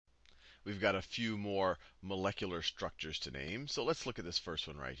we've got a few more molecular structures to name. So let's look at this first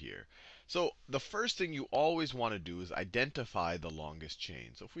one right here. So the first thing you always want to do is identify the longest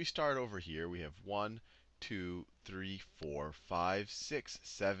chain. So if we start over here, we have 1, 2, 3, 4, 5, 6,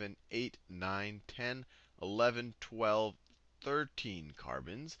 7, 8, 9, 10, 11, 12, 13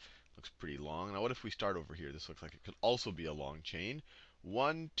 carbons. Looks pretty long. Now what if we start over here? This looks like it could also be a long chain.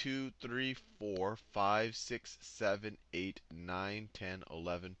 1, 2, 3, 4, 5, 6, 7, 8, 9, 10,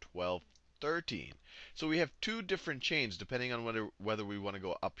 11, 12, 13. So we have two different chains, depending on whether we want to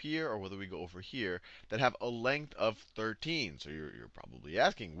go up here or whether we go over here, that have a length of 13. So you're probably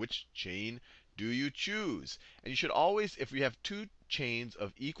asking, which chain do you choose? And you should always, if we have two chains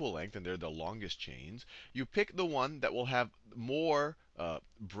of equal length, and they're the longest chains, you pick the one that will have more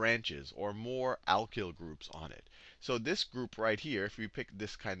branches or more alkyl groups on it. So this group right here, if we pick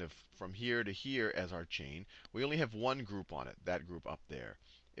this kind of from here to here as our chain, we only have one group on it, that group up there.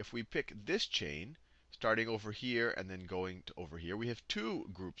 If we pick this chain, starting over here and then going to over here, we have two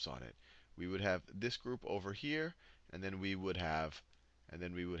groups on it. We would have this group over here, and then we would have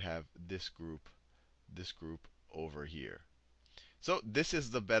this group over here. So this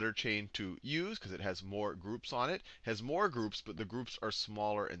is the better chain to use because it has more groups on it. It has more groups, but the groups are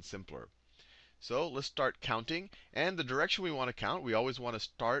smaller and simpler. So let's start counting. And the direction we want to count, we always want to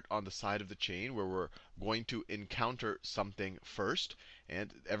start on the side of the chain where we're going to encounter something first.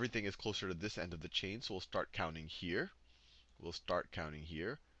 And everything is closer to this end of the chain, so we'll start counting here. We'll start counting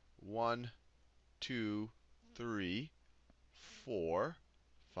here. 1, 2, 3, 4,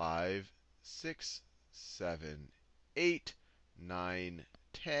 5, 6, 7, 8, 9,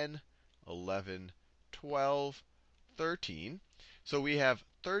 10, 11, 12, 13. So we have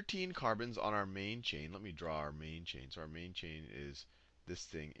 13 carbons on our main chain. Let me draw our main chain. So our main chain is this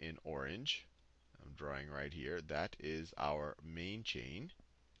thing in orange. I'm drawing right here. That is our main chain.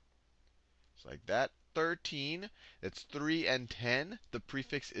 Just like that. 13, that's 3 and 10. The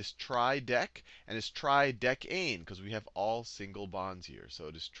prefix is tridec, and it's tridecane because we have all single bonds here. So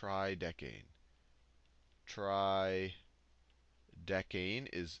it is tridecane. Tridecane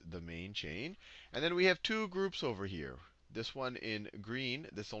is the main chain. And then we have two groups over here. This one in green,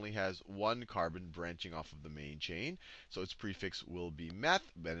 this only has one carbon branching off of the main chain. So its prefix will be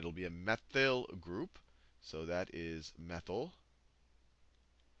meth, and it'll be a methyl group. So that is methyl.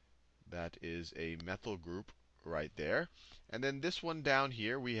 That is a methyl group right there. And then this one down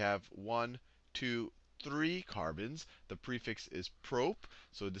here, we have 1, 2, 3 carbons. The prefix is prop.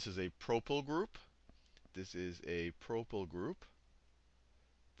 So this is a propyl group. This is a propyl group.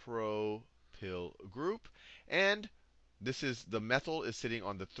 Propyl group. And this is the methyl is sitting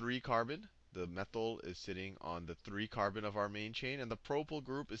on the 3 carbon. The methyl is sitting on the 3 carbon of our main chain. And the propyl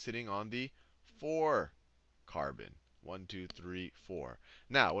group is sitting on the 4 carbon. 1, 2, 3, 4.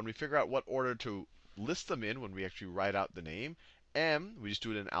 Now, when we figure out what order to list them in, when we actually write out the name, M, we just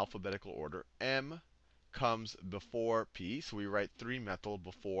do it in alphabetical order. M comes before P, so we write 3-methyl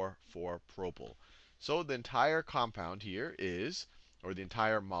before 4-propyl. So the entire compound here is, or the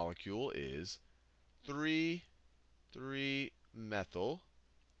entire molecule is 3-methyl,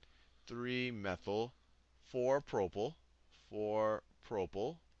 3-methyl, 4-propyl,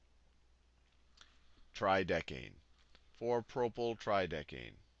 4-propyl, tridecane. 4-propyl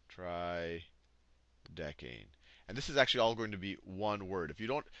tridecane. Tridecane. And this is actually all going to be one word. If you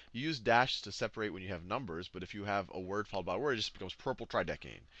don't, you use dashes to separate when you have numbers, but if you have a word followed by a word, it just becomes propyl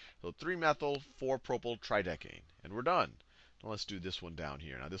tridecane. So 3-methyl, 4-propyl tridecane. And we're done. Now let's do this one down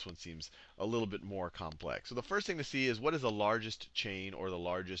here. Now this one seems a little bit more complex. So the first thing to see is what is the largest chain or the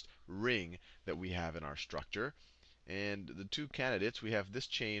largest ring that we have in our structure. And the two candidates, we have this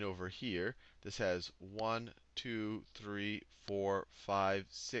chain over here. This has 1, 2, 3, 4, 5,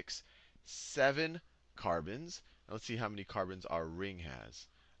 6, 7 carbons. Now let's see how many carbons our ring has.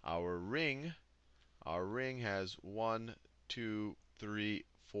 Our ring has 1, 2, 3,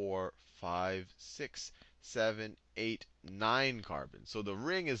 4, 5, 6, 7, 8, 9 carbons. So the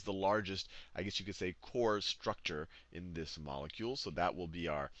ring is the largest, I guess you could say, core structure in this molecule. So that will be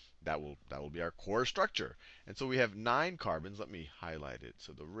our core structure. And so we have 9 carbons. Let me highlight it.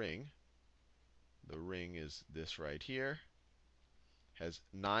 So the ring is this right here. Has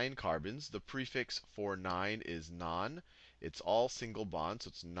 9 carbons. The prefix for 9 is non. It's all single bonds, so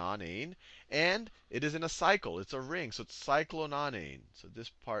it's nonane. And it is in a cycle. It's a ring, so it's cyclononane. So this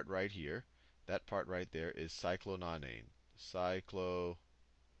part right here, that part right there is cyclononane. Cyclononane.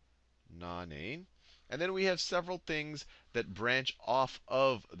 And then we have several things that branch off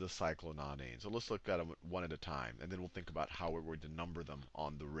of the cyclononane. So let's look at them one at a time, and then we'll think about how we're going to number them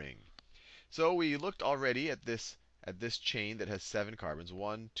on the ring. So we looked already at this chain that has 7 carbons.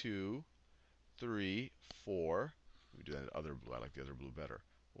 1, 2, 3, 4. Let me do that other blue. I like the other blue better.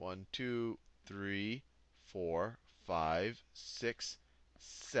 1, 2, 3, 4, 5, 6,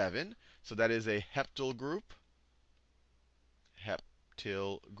 7. So that is a heptyl group.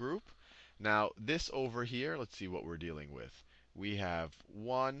 Heptyl group. Now, this over here, let's see what we're dealing with. We have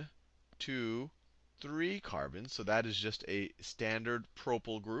 1, 2, 3 carbons. So that is just a standard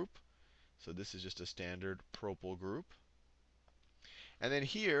propyl group. So this is just a standard propyl group. And then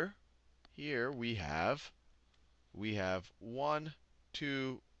here we have 1,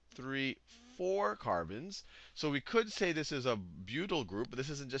 2, 3, 4 carbons. So we could say this is a butyl group, but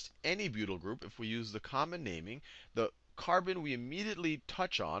this isn't just any butyl group. If we use the common naming, the carbon we immediately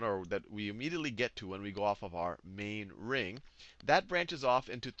touch on, or that we immediately get to when we go off of our main ring, that branches off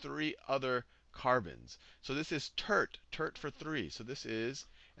into 3 other carbons. So this is tert, tert for 3. So this is,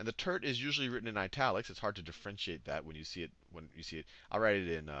 and the tert is usually written in italics. It's hard to differentiate that when you see it. I'll write it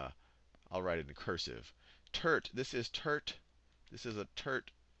in cursive. Tert. This is tert. This is a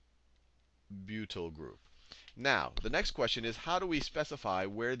tert butyl group. Now, the next question is, how do we specify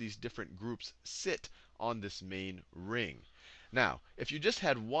where these different groups sit on this main ring? Now, if you just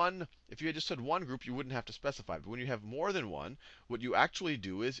had one group, you wouldn't have to specify. But when you have more than one, what you actually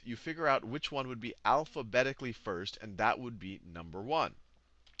do is you figure out which one would be alphabetically first, and that would be number 1.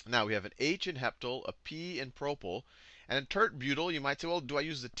 Now we have an H in heptyl, a P in propyl, and in tert butyl, you might say, well, do I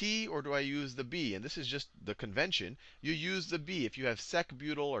use the T or do I use the B? And this is just the convention. You use the B. If you have sec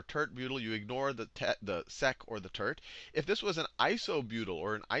butyl or tert butyl, you ignore the sec or the tert. If this was an isobutyl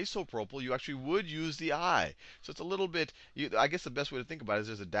or an isopropyl, you actually would use the I. So it's a little bit, I guess the best way to think about it is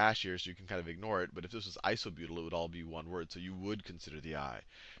there's a dash here, so you can kind of ignore it. But if this was isobutyl, it would all be one word, so you would consider the I.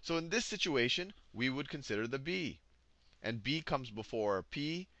 So in this situation, we would consider the B. And B comes before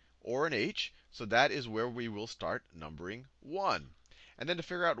P or an H, so that is where we will start numbering 1. And then to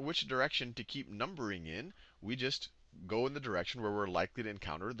figure out which direction to keep numbering in, we just go in the direction where we're likely to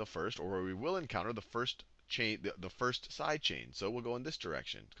encounter the first, or where we will encounter the first chain, the first side chain. So we'll go in this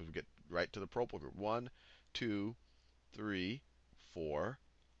direction because we get right to the propyl group. 1, 2, 3, 4,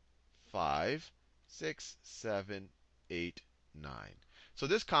 5, 6, 7, 8, 9. So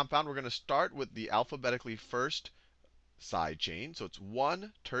this compound, we're going to start with the alphabetically first side chain. So it's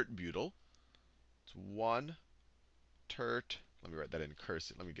 1 tert butyl. It's 1 tert. Let me write that in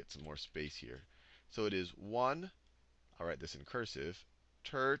cursive. Let me get some more space here. So it is 1, I'll write this in cursive,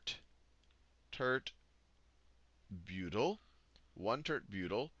 tert butyl. 1 tert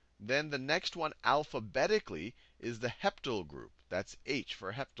butyl. Then the next one alphabetically is the heptyl group. That's H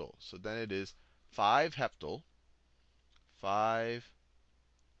for heptyl. So then it is 5 heptyl. 5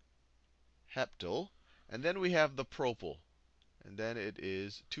 heptyl. And then we have the propyl. And then it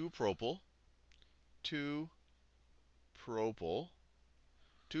is 2 propyl. 2 propyl.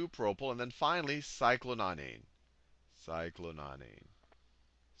 2 propyl. And then finally cyclononane. Cyclononane.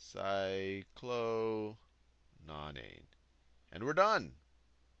 Cyclononane. And we're done.